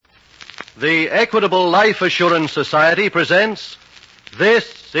The Equitable Life Assurance Society presents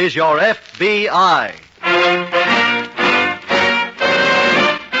This is Your FBI.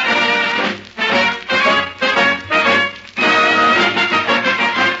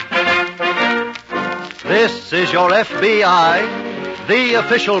 This is Your FBI, the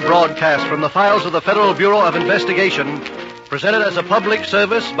official broadcast from the files of the Federal Bureau of Investigation, presented as a public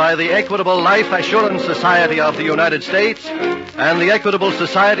service by the Equitable Life Assurance Society of the United States and the Equitable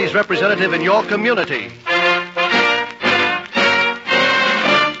Society's representative in your community.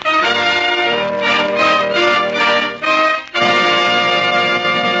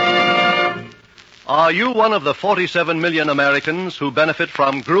 Are you one of the 47 million Americans who benefit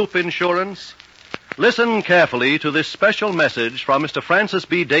from group insurance? Listen carefully to this special message from Mr. Francis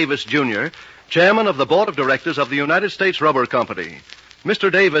B. Davis, Jr., Chairman of the Board of Directors of the United States Rubber Company.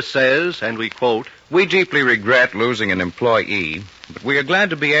 Mr. Davis says, and we quote, "We deeply regret losing an employee, but we are glad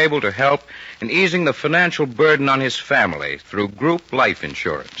to be able to help in easing the financial burden on his family through group life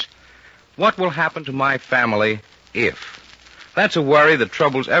insurance. What will happen to my family if? That's a worry that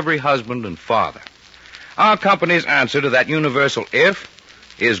troubles every husband and father. Our company's answer to that universal if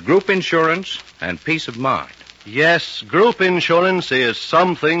is group insurance and peace of mind." Yes, group insurance is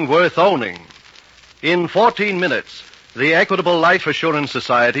something worth owning. In 14 minutes, the Equitable Life Assurance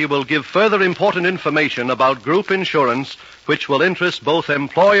Society will give further important information about group insurance, which will interest both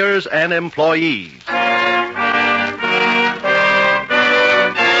employers and employees.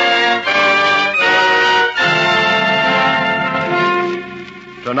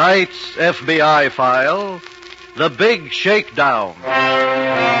 Tonight's FBI file, the Big Shakedown.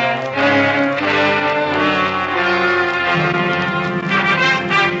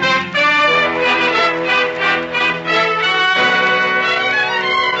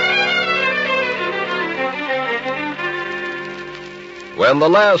 When the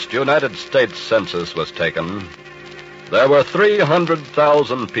last United States Census was taken, there were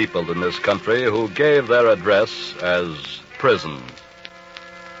 300,000 people in this country who gave their address as prison.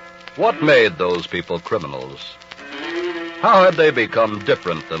 What made those people criminals? How had they become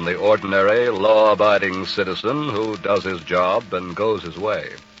different than the ordinary, law-abiding citizen who does his job and goes his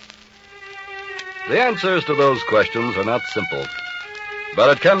way? The answers to those questions are not simple, but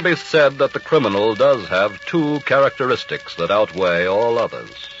it can be said that the criminal does have two characteristics that outweigh all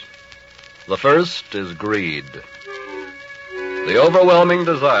others. The first is greed, the overwhelming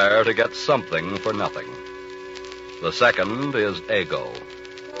desire to get something for nothing. The second is ego,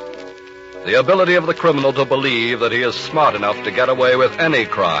 the ability of the criminal to believe that he is smart enough to get away with any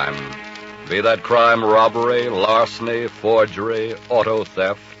crime, be that crime robbery, larceny, forgery, auto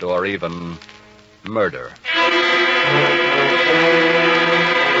theft, or even murder.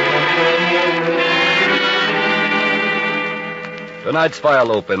 Tonight's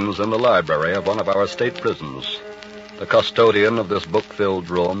file opens in the library of one of our state prisons. The custodian of this book-filled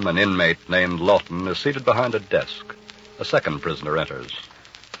room, an inmate named Lawton, is seated behind a desk. A second prisoner enters.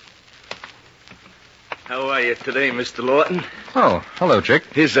 How are you today, Mr. Lawton? Oh, hello, Chick.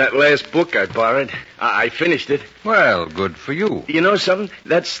 Here's that last book I borrowed. I finished it. Well, good for you. You know something?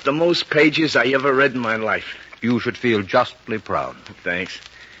 That's the most pages I ever read in my life. You should feel justly proud. Thanks.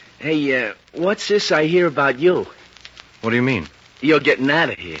 Hey, what's this I hear about you? What do you mean? You're getting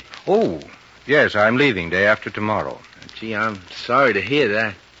out of here. Oh, yes, I'm leaving day after tomorrow. Gee, I'm sorry to hear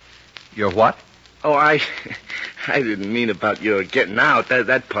that. You're what? Oh, I didn't mean about your getting out.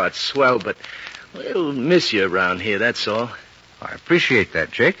 That part's swell, but we'll miss you around here, that's all. I appreciate that,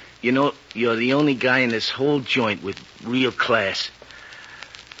 Jake. You know, you're the only guy in this whole joint with real class.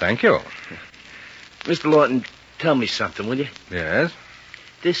 Thank you. Mr. Lawton, tell me something, will you? Yes?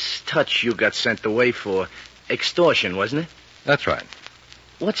 This touch you got sent away for extortion, wasn't it? That's right.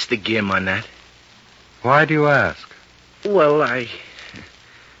 What's the gim on that? Why do you ask? Well, I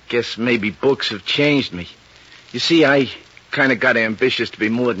guess maybe books have changed me. You see, I kind of got ambitious to be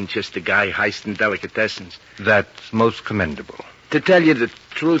more than just a guy heisting delicatessens. That's most commendable. To tell you the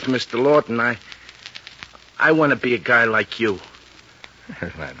truth, Mr. Lawton, I want to be a guy like you.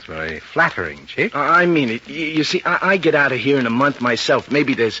 That's very flattering, Chick. I mean it. You see, I get out of here in a month myself.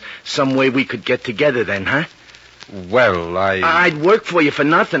 Maybe there's some way we could get together then, huh? Well, I'd work for you for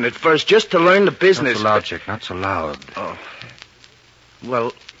nothing at first, just to learn the business. Not so loud, Chick, not so loud. Oh.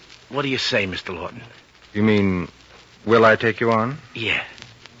 Well, what do you say, Mr. Lawton? You mean, will I take you on? Yeah.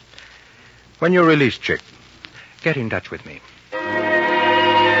 When you're released, Chick, get in touch with me.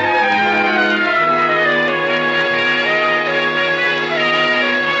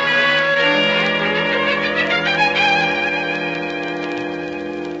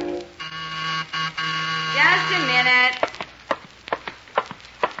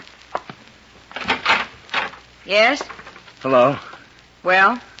 Yes? Hello.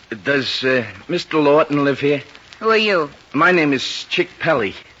 Well, Does Mr. Lawton live here? who are you? My name is Chick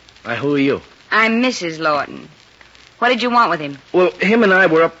Pelly. Who are you? I'm Mrs. Lawton. What did you want with him? Well, him and I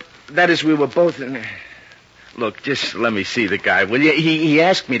were up... That is, we were both in... Look, just let me see the guy, will you? He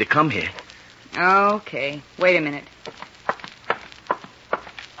asked me to come here. Okay. Wait a minute.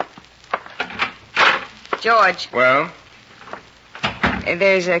 George, Well?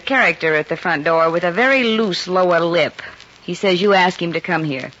 there's a character at the front door with a very loose lower lip. He says you asked him to come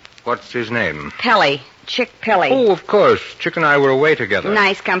here. What's his name? Pelly. Chick Pelly. Oh, of course. Chick and I were away together.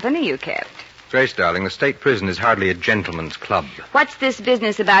 Nice company you kept. Grace, darling, the state prison is hardly a gentleman's club. What's this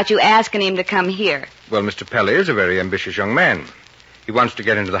business about you asking him to come here? Well, Mr. Pelly is a very ambitious young man. He wants to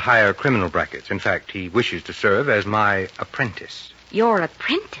get into the higher criminal brackets. In fact, he wishes to serve as my apprentice. Your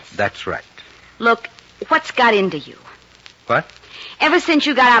apprentice? That's right. Look, what's got into you? What? Ever since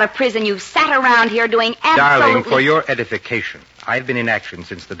you got out of prison, you've sat around here doing absolutely... Darling, for your edification, I've been in action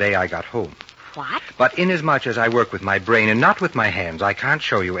since the day I got home. What? But inasmuch as I work with my brain and not with my hands, I can't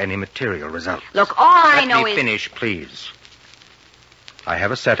show you any material results. Look, all I know Let me is... finish, please. I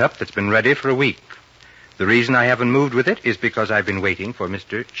have a setup that's been ready for a week. The reason I haven't moved with it is because I've been waiting for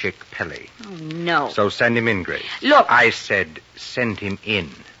Mr. Chick Pelly. Oh, no. So send him in, Grace. Look... I said send him in.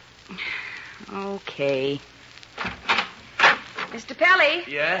 Okay. Mr. Pelly?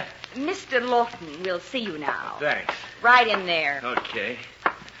 Yeah? Mr. Lawton will see you now. Thanks. Right in there. Okay.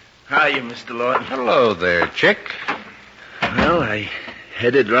 How are you, Mr. Lawton? Hello there, Chick. Well, I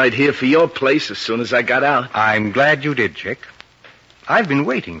headed right here for your place as soon as I got out. I'm glad you did, Chick. I've been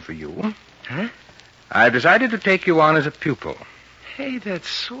waiting for you. Huh? I've decided to take you on as a pupil. Hey, that's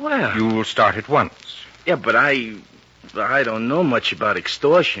swell. You will start at once. Yeah, but I don't know much about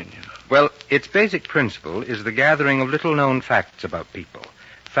extortion, you know. Well, its basic principle is the gathering of little-known facts about people.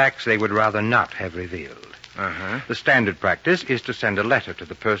 Facts they would rather not have revealed. Uh-huh. The standard practice is to send a letter to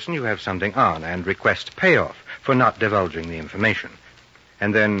the person you have something on and request payoff for not divulging the information.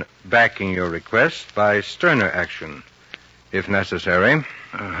 And then backing your request by sterner action, if necessary.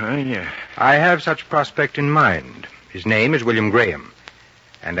 Uh-huh, yeah. I have such a prospect in mind. His name is William Graham.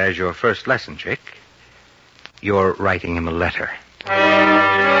 And as your first lesson, Chick, you're writing him a letter.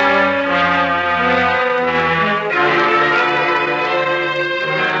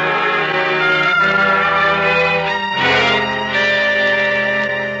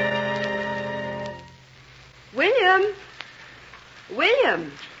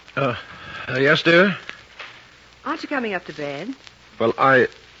 William, Yes, dear? aren't you coming up to bed? Well,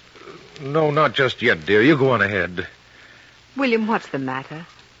 No, not just yet, dear. You go on ahead. William, what's the matter?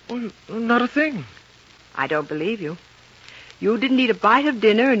 Well, not a thing. I don't believe you. You didn't eat a bite of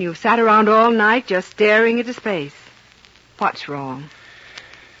dinner and you've sat around all night just staring into space. What's wrong?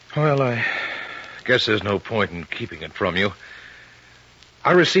 Well, I guess there's no point in keeping it from you.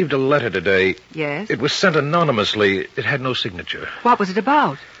 I received a letter today. Yes? It was sent anonymously. It had no signature. What was it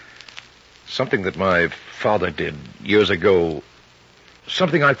about? Something that my father did years ago.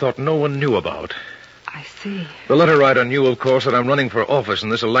 Something I thought no one knew about. I see. The letter writer knew, of course, that I'm running for office in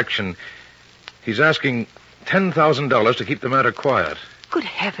this election. He's asking $10,000 to keep the matter quiet. Good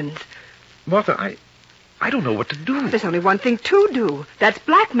heavens. Martha, I don't know what to do. There's only one thing to do. That's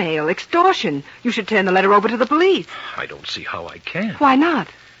blackmail, extortion. You should turn the letter over to the police. I don't see how I can. Why not?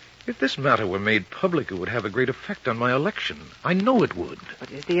 If this matter were made public, it would have a great effect on my election. I know it would.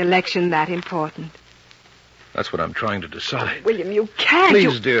 But is the election that important? That's what I'm trying to decide. William, you can't.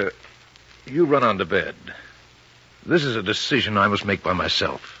 Please, dear, you run on to bed. This is a decision I must make by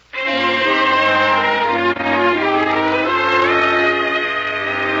myself.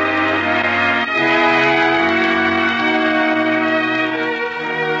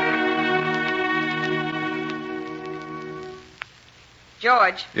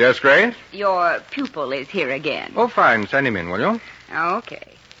 George, Yes, Grace? your pupil is here again. Oh, fine. Send him in, will you? Okay.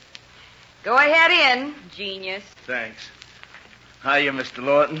 Go ahead in, genius. Thanks. Hiya, Mr.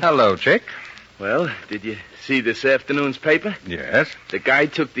 Lawton. Hello, Chick. Well, did you see this afternoon's paper? Yes. The guy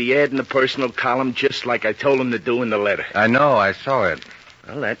took the ad in the personal column just like I told him to do in the letter. I know. I saw it.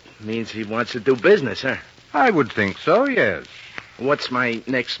 Well, that means he wants to do business, huh? I would think so, yes. What's my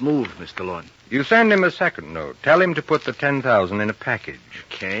next move, Mr. Lawton? You send him a second note. Tell him to put the $10,000 in a package.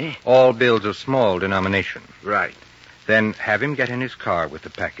 Okay. All bills of small denomination. Right. Then have him get in his car with the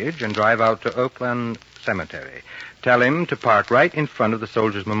package and drive out to Oakland Cemetery. Tell him to park right in front of the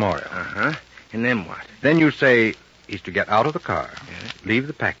Soldiers' Memorial. Uh-huh. And then what? Then you say he's to get out of the car, leave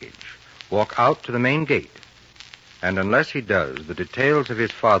the package, walk out to the main gate. And unless he does, the details of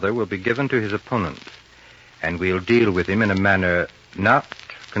his father will be given to his opponent. And we'll deal with him in a manner not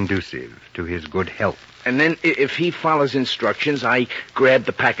conducive to his good health. And then if he follows instructions, I grab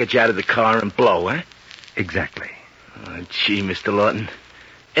the package out of the car and blow, huh? Exactly. Oh, gee, Mr. Lawton,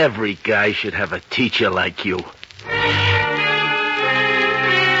 every guy should have a teacher like you.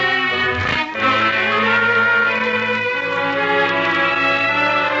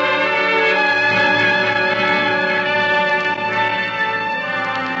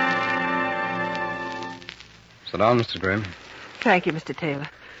 Sit down, Mr. Graham. Thank you, Mr. Taylor.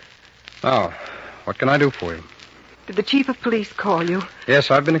 Now, what can I do for you? Did the chief of police call you?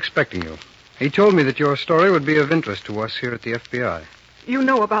 Yes, I've been expecting you. He told me that your story would be of interest to us here at the FBI. You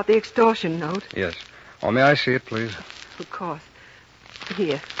know about the extortion note? Yes. Oh, may I see it, please? Of course.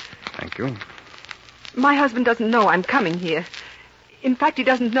 Here. Thank you. My husband doesn't know I'm coming here. In fact, he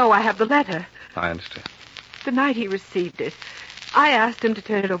doesn't know I have the letter. I understand. The night he received it, I asked him to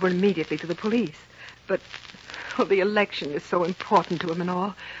turn it over immediately to the police. But, the election is so important to him and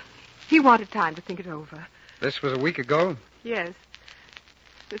all. He wanted time to think it over. This was a week ago? Yes.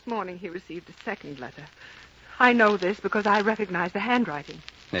 This morning he received a second letter. I know this because I recognize the handwriting.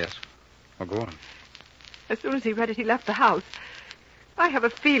 Yes. Well, go on. As soon as he read it, he left the house. I have a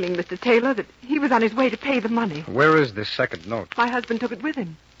feeling, Mr. Taylor, that he was on his way to pay the money. Where is this second note? My husband took it with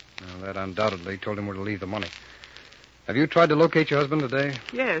him. Well, that undoubtedly told him where to leave the money. Have you tried to locate your husband today?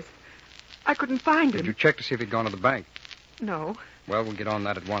 Yes. I couldn't find Did him. you check to see if he'd gone to the bank? No. Well, we'll get on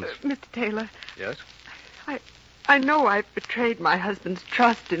that at once. Mr. Taylor. Yes? I know I've betrayed my husband's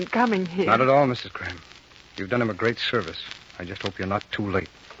trust in coming here. Not at all, Mrs. Graham. You've done him a great service. I just hope you're not too late.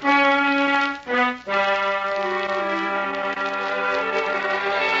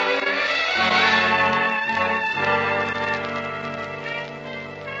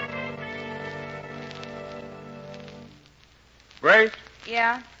 Grace,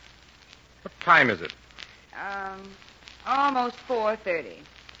 Yeah? what time is it? Almost 4:30.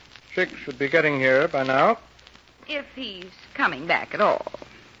 Chick should be getting here by now. If he's coming back at all.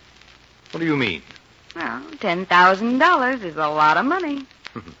 What do you mean? Well, $10,000 is a lot of money.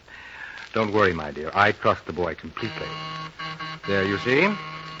 Don't worry, my dear. I trust the boy completely. There, you see?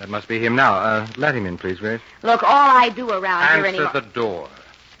 That must be him now. Let him in, please, Grace. Look, all I do around here Answer anymore... the door.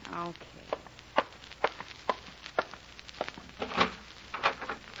 Okay.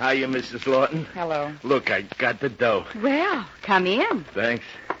 Hiya, Mrs. Lawton. Hello. Look, I got the dough. Well, come in. Thanks.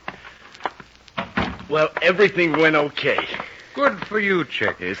 Well, everything went okay. Good for you,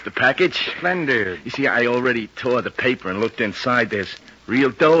 Chick. Here's the package. Splendid. You see, I already tore the paper and looked inside. There's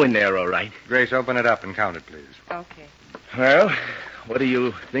real dough in there, all right. Grace, open it up and count it, please. Okay. Well, what do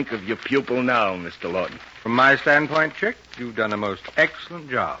you think of your pupil now, Mr. Lawton? From my standpoint, Chick, you've done a most excellent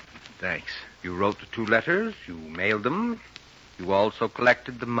job. Thanks. You wrote the 2 letters. You mailed them. You also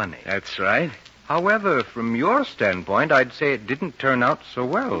collected the money. That's right. However, from your standpoint, I'd say it didn't turn out so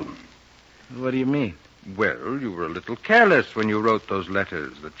well. What do you mean? Well, you were a little careless when you wrote those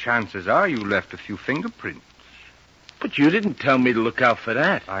letters. The chances are you left a few fingerprints. But you didn't tell me to look out for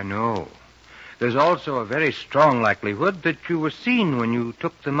that. I know. There's also a very strong likelihood that you were seen when you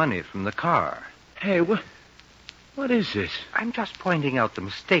took the money from the car. Hey, what is this? I'm just pointing out the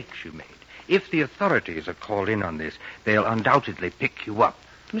mistakes you made. If the authorities are called in on this, they'll undoubtedly pick you up.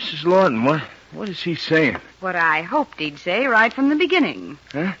 Mrs. Lawton, what is he saying? What I hoped he'd say right from the beginning.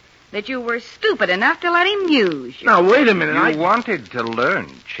 Huh? That you were stupid enough to let him use you. Now, wait a minute. You wanted to learn,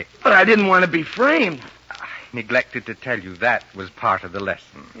 Chick. But I didn't want to be framed. I neglected to tell you that was part of the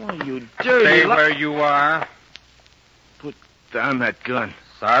lesson. Oh, you dirty... Stay where you are. Put down that gun.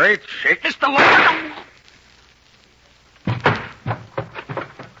 Sorry, Chick. Mr. Lawton!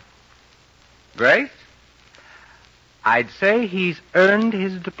 Grace? I'd say he's earned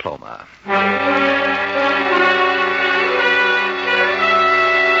his diploma.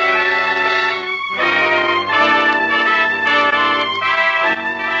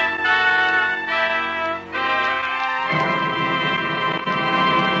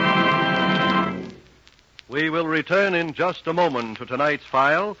 We will return in just a moment to tonight's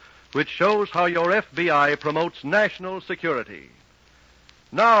file, which shows how your FBI promotes national security.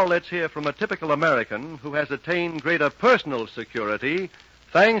 Now let's hear from a typical American who has attained greater personal security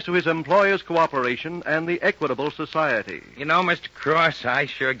thanks to his employer's cooperation and the Equitable Society. You know, Mr. Cross, I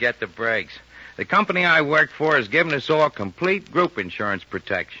sure get the breaks. The company I work for has given us all complete group insurance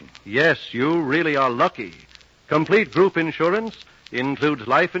protection. Yes, you really are lucky. Complete group insurance includes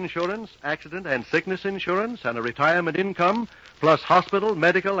life insurance, accident and sickness insurance, and a retirement income, plus hospital,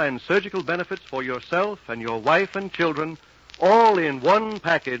 medical, and surgical benefits for yourself and your wife and children, all in one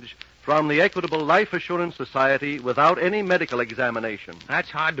package from the Equitable Life Assurance Society without any medical examination. That's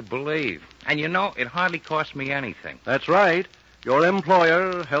hard to believe. And you know, it hardly cost me anything. That's right. Your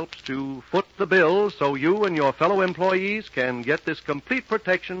employer helps to foot the bill so you and your fellow employees can get this complete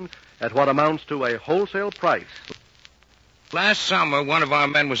protection at what amounts to a wholesale price. Last summer, one of our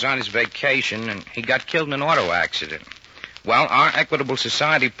men was on his vacation, and he got killed in an auto accident. Well, our Equitable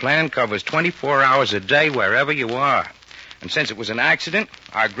Society plan covers 24 hours a day wherever you are. And since it was an accident,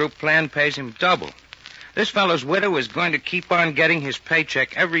 our group plan pays him double. This fellow's widow is going to keep on getting his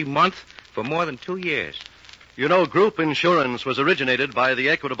paycheck every month for more than 2 years. You know, group insurance was originated by the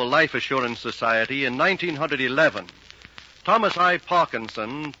Equitable Life Assurance Society in 1911. Thomas I.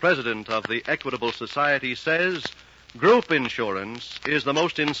 Parkinson, president of the Equitable Society, says group insurance is the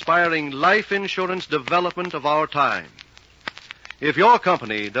most inspiring life insurance development of our time. If your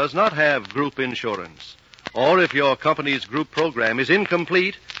company does not have group insurance, or if your company's group program is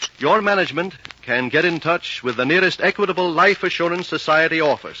incomplete, your management can get in touch with the nearest Equitable Life Assurance Society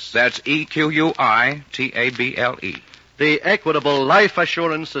office. That's EQUITABLE. The Equitable Life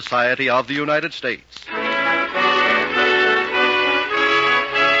Assurance Society of the United States.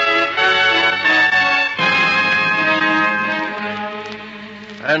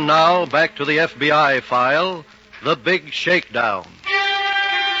 And now, back to the FBI file, the Big Shakedown.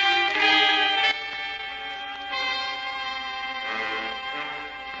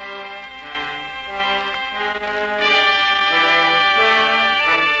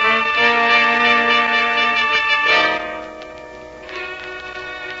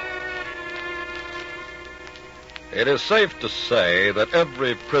 It is safe to say that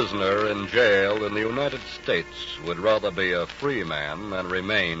every prisoner in jail in the United States would rather be a free man than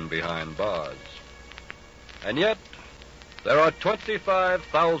remain behind bars. And yet, there are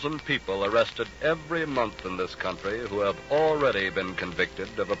 25,000 people arrested every month in this country who have already been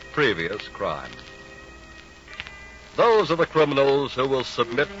convicted of a previous crime. Those are the criminals who will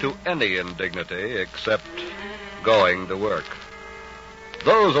submit to any indignity except going to work.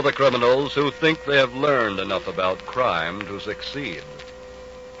 Those are the criminals who think they have learned enough about crime to succeed,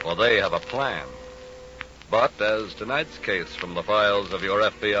 or they have a plan. But, as tonight's case from the files of your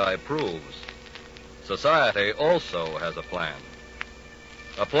FBI proves, society also has a plan.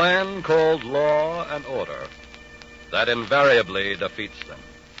 A plan called law and order that invariably defeats them.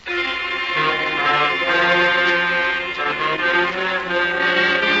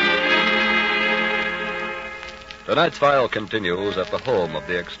 Tonight's file continues at the home of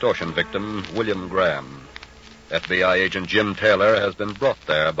the extortion victim, William Graham. FBI agent Jim Taylor has been brought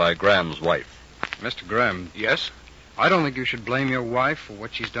there by Graham's wife. Mr. Graham. Yes? I don't think you should blame your wife for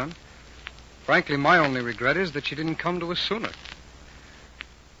what she's done. Frankly, my only regret is that she didn't come to us sooner.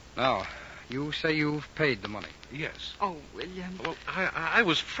 Now, you say you've paid the money. Yes. Oh, William. Well, I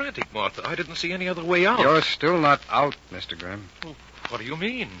was frantic, Martha. I didn't see any other way out. You're still not out, Mr. Graham. Well, what do you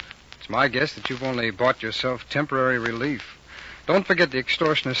mean? It's my guess that you've only bought yourself temporary relief. Don't forget the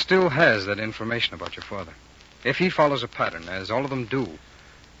extortioner still has that information about your father. If he follows a pattern, as all of them do,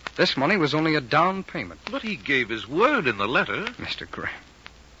 this money was only a down payment. But he gave his word in the letter. Mr. Graham,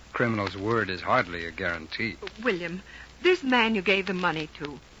 a criminal's word is hardly a guarantee. William, this man you gave the money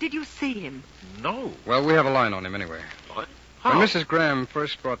to, did you see him? No. Well, we have a line on him anyway. What? How? When Mrs. Graham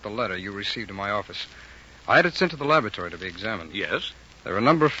first brought the letter you received in my office, I had it sent to the laboratory to be examined. Yes? There were a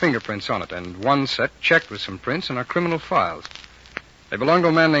number of fingerprints on it, and one set checked with some prints in our criminal files. They belonged to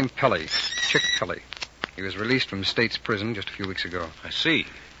a man named Pelly, Chick Pelly. He was released from state's prison just a few weeks ago. I see.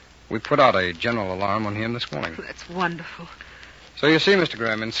 We put out a general alarm on him this morning. That's wonderful. So you see, Mr.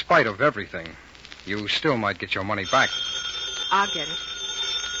 Graham, in spite of everything, you still might get your money back. I'll get it.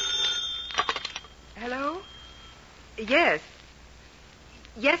 Hello? Yes.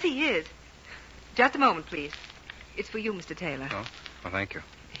 Yes, he is. Just a moment, please. It's for you, Mr. Taylor. Oh, well, thank you.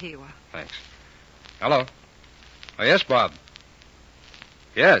 Here you are. Thanks. Hello? Oh, yes, Bob.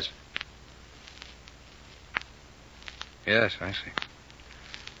 Yes. Yes, I see.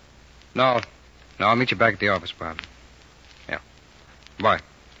 No, I'll meet you back at the office, Bob. Yeah. Bye.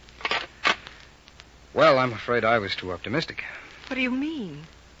 Well, I'm afraid I was too optimistic. What do you mean?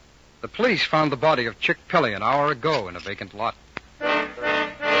 The police found the body of Chick Pelly an hour ago in a vacant lot.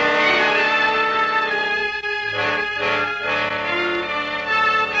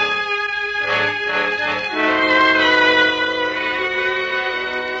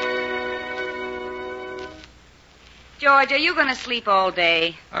 George, are you going to sleep all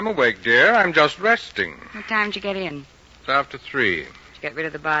day? I'm awake, dear. I'm just resting. What time did you get in? It's after 3. Did you get rid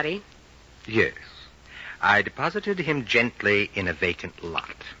of the body? Yes. I deposited him gently in a vacant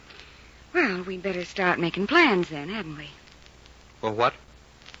lot. Well, we'd better start making plans then, hadn't we? For what?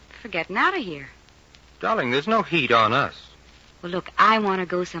 For getting out of here. Darling, there's no heat on us. Well, look, I want to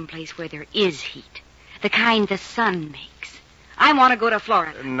go someplace where there is heat. The kind the sun makes. I want to go to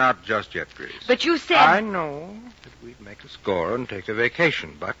Florida. Not just yet, Grace. But you said... I know that we'd make a score and take a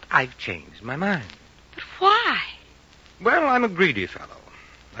vacation, but I've changed my mind. But why? Well, I'm a greedy fellow.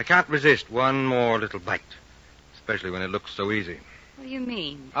 I can't resist one more little bite, especially when it looks so easy. What do you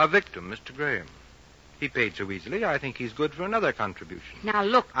mean? Our victim, Mr. Graham. He paid so easily, I think he's good for another contribution. Now,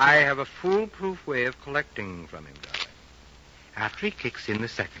 look... I have a foolproof way of collecting from him, darling. After he kicks in the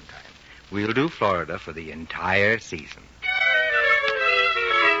second time, we'll do Florida for the entire season.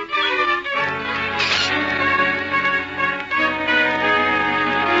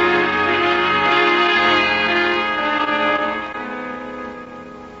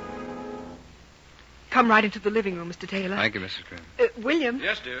 Come right into the living room, Mr. Taylor. Thank you, Mrs. Graham. William.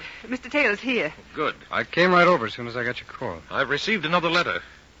 Yes, dear. Mr. Taylor's here. Good. I came right over as soon as I got your call. I've received another letter.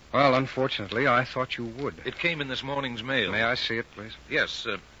 Well, unfortunately, I thought you would. It came in this morning's mail. May I see it, please? Yes,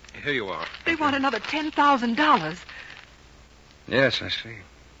 here you are. They want another $10,000. Yes, I see.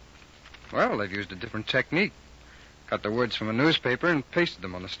 Well, they've used a different technique. Got the words from a newspaper and pasted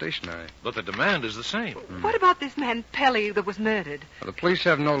them on the stationery. But the demand is the same. What about this man Pelly that was murdered? Well, the police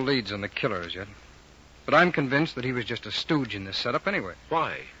have no leads on the killer as yet. But I'm convinced that he was just a stooge in this setup anyway.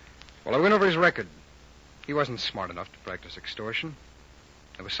 Why? Well, I went over his record. He wasn't smart enough to practice extortion.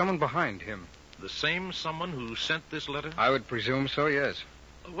 There was someone behind him. The same someone who sent this letter? I would presume so, yes.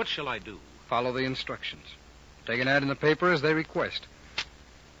 What shall I do? Follow the instructions. Take an ad in the paper as they request.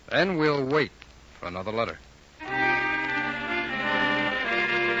 Then we'll wait for another letter.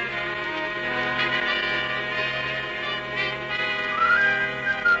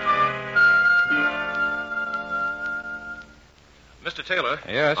 Mr. Taylor?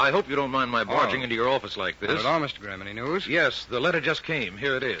 Yes? I hope you don't mind my barging into your office like this. Not at all, Mr. Graham. Any news? Yes, the letter just came.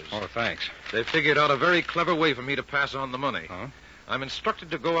 Here it is. Oh, thanks. They figured out a very clever way for me to pass on the money. Huh? I'm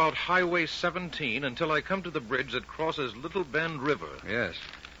instructed to go out Highway 17 until I come to the bridge that crosses Little Bend River. Yes.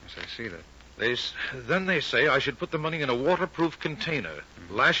 Yes, I see that. Then they say I should put the money in a waterproof container,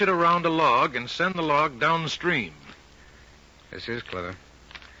 lash it around a log, and send the log downstream. This is clever.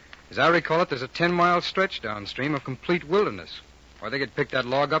 As I recall it, there's a 10-mile stretch downstream of complete wilderness. Or they could pick that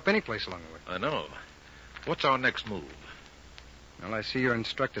log up any place along the way. I know. What's our next move? Well, I see you're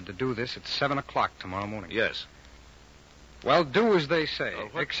instructed to do this at 7 o'clock tomorrow morning. Yes. Well, do as they say.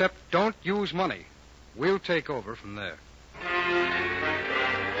 What? Except don't use money. We'll take over from there.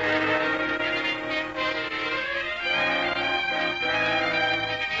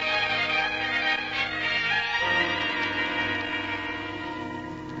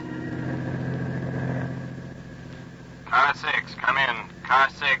 Car 6, come in. Car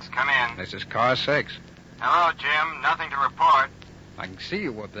 6, come in. This is car 6. Hello, Jim. Nothing to report. I can see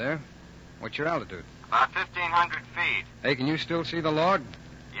you up there. What's your altitude? About 1,500 feet. Hey, can you still see the log?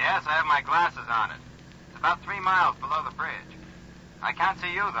 Yes, I have my glasses on it. It's about 3 miles below the bridge. I can't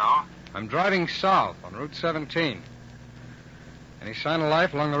see you, though. I'm driving south on Route 17. Any sign of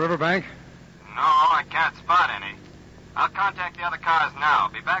life along the riverbank? No, I can't spot any. I'll contact the other cars now.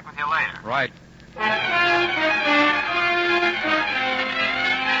 Be back with you later. Right.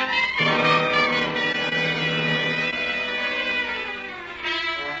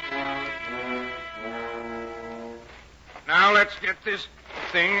 Now let's get this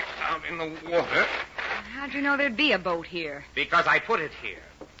thing out in the water. How'd you know there'd be a boat here? Because I put it here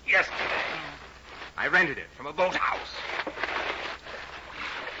yesterday. I rented it from a boathouse.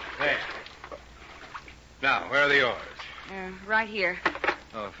 There. Now, where are the oars? Right here.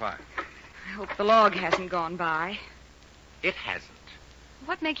 Oh, fine. I hope the log hasn't gone by. It hasn't.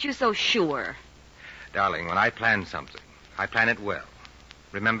 What makes you so sure? Darling, when I plan something, I plan it well.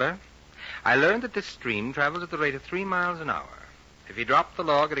 Remember? I learned that this stream travels at the rate of 3 miles an hour. If you drop the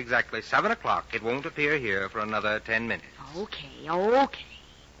log at exactly 7 o'clock, it won't appear here for another 10 minutes. Okay. Now,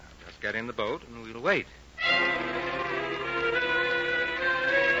 just get in the boat and we'll wait.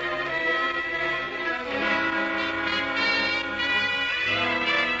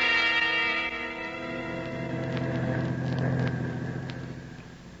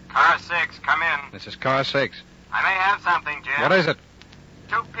 Car 6, come in. This is car 6. I may have something, Jim. What is it?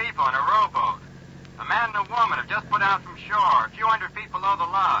 2 people in a rowboat. A man and a woman have just put out from shore, a few hundred feet below the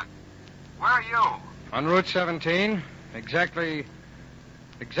log. Where are you? On Route 17, exactly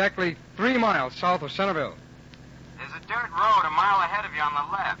 3 miles south of Centerville. There's a dirt road a mile ahead of you on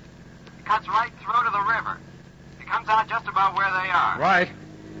the left. It cuts right through to the river. It comes out just about where they are. Right.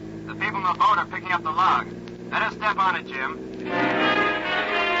 The people in the boat are picking up the log. Let us step on it, Jim.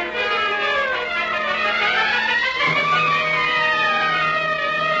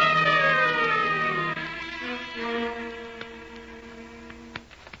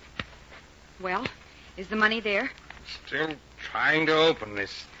 Well, is the money there? Still trying to open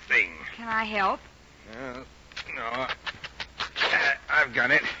this thing. Can I help? No. I've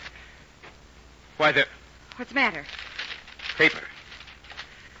got it. Why, the What's the matter? paper.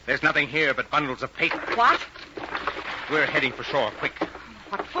 There's nothing here but bundles of paper. What? We're heading for shore, quick.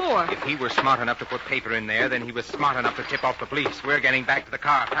 What for? If he were smart enough to put paper in there, then he was smart enough to tip off the police. We're getting back to the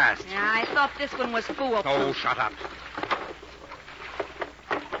car fast. Yeah, I thought this one was foolproof. Oh, shut up.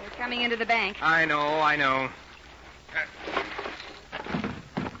 They're coming into the bank. I know.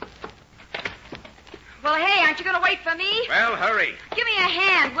 Well, hey, aren't you going to wait for me? Well, hurry. Give me a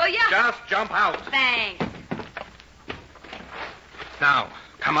hand, will you? Just jump out. Thanks. Now,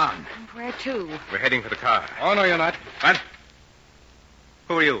 come on. Where to? We're heading for the car. Oh, no, you're not. What?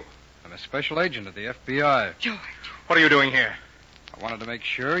 Who are you? I'm a special agent of the FBI. George. What are you doing here? I wanted to make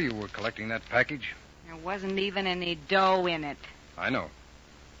sure you were collecting that package. There wasn't even any dough in it. I know.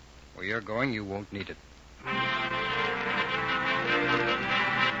 Where you're going, you won't need it.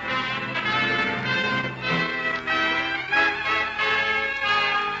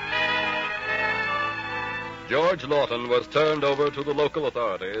 George Lawton was turned over to the local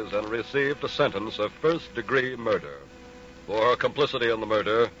authorities and received a sentence of first-degree murder. For her complicity in the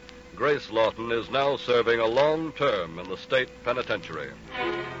murder, Grace Lawton is now serving a long term in the state penitentiary.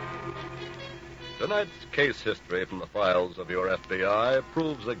 Tonight's case history from the files of your FBI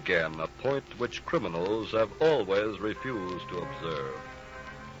proves again a point which criminals have always refused to observe.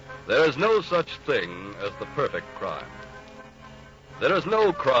 There is no such thing as the perfect crime. There is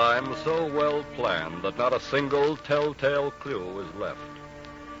no crime so well planned that not a single telltale clue is left.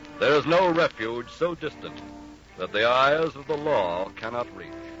 There is no refuge so distant that the eyes of the law cannot reach.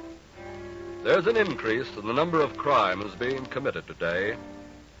 There's an increase in the number of crimes being committed today,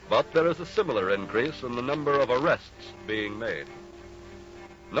 but there is a similar increase in the number of arrests being made.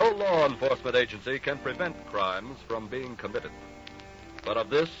 No law enforcement agency can prevent crimes from being committed. But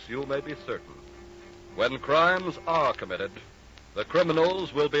of this you may be certain. When crimes are committed, the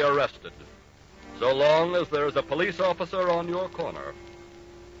criminals will be arrested, so long as there is a police officer on your corner,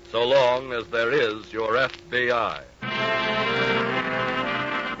 so long as there is your FBI.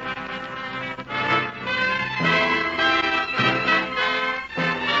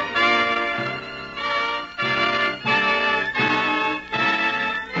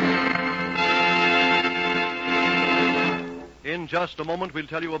 In just a moment, we'll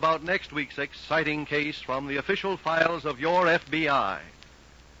tell you about next week's exciting case from the official files of your FBI.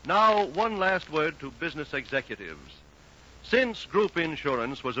 Now, one last word to business executives. Since group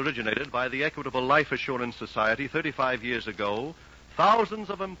insurance was originated by the Equitable Life Assurance Society 35 years ago, thousands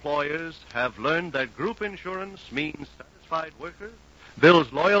of employers have learned that group insurance means satisfied workers,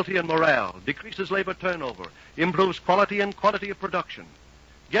 builds loyalty and morale, decreases labor turnover, improves quality and quantity of production.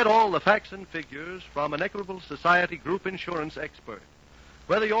 Get all the facts and figures from an Equitable Society group insurance expert.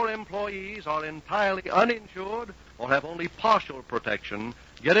 Whether your employees are entirely uninsured or have only partial protection,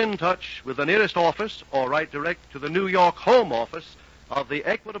 get in touch with the nearest office or write direct to the New York home office of the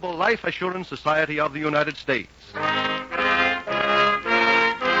Equitable Life Assurance Society of the United States.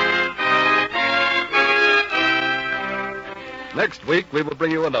 Next week, we will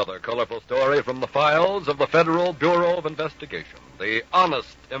bring you another colorful story from the files of the Federal Bureau of Investigation, The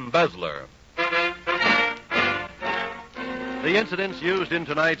Honest Embezzler. The incidents used in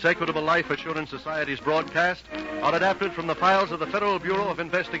tonight's Equitable Life Assurance Society's broadcast are adapted from the files of the Federal Bureau of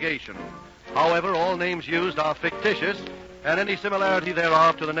Investigation. However, all names used are fictitious, and any similarity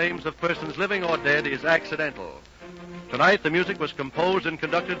thereof to the names of persons living or dead is accidental. Tonight, the music was composed and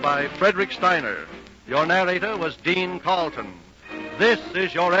conducted by Frederick Steiner. Your narrator was Dean Carlton. This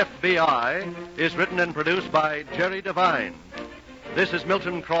is Your FBI is written and produced by Jerry Devine. This is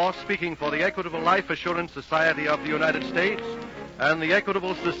Milton Cross speaking for the Equitable Life Assurance Society of the United States and the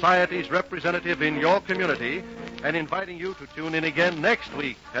Equitable Society's representative in your community, and inviting you to tune in again next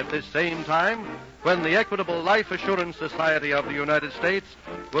week at this same time when the Equitable Life Assurance Society of the United States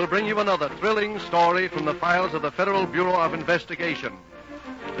will bring you another thrilling story from the files of the Federal Bureau of Investigation.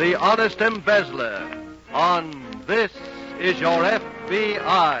 The Honest Embezzler on This is Your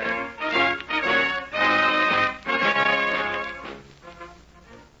FBI.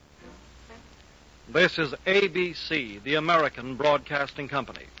 This is ABC, the American Broadcasting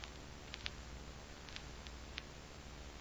Company.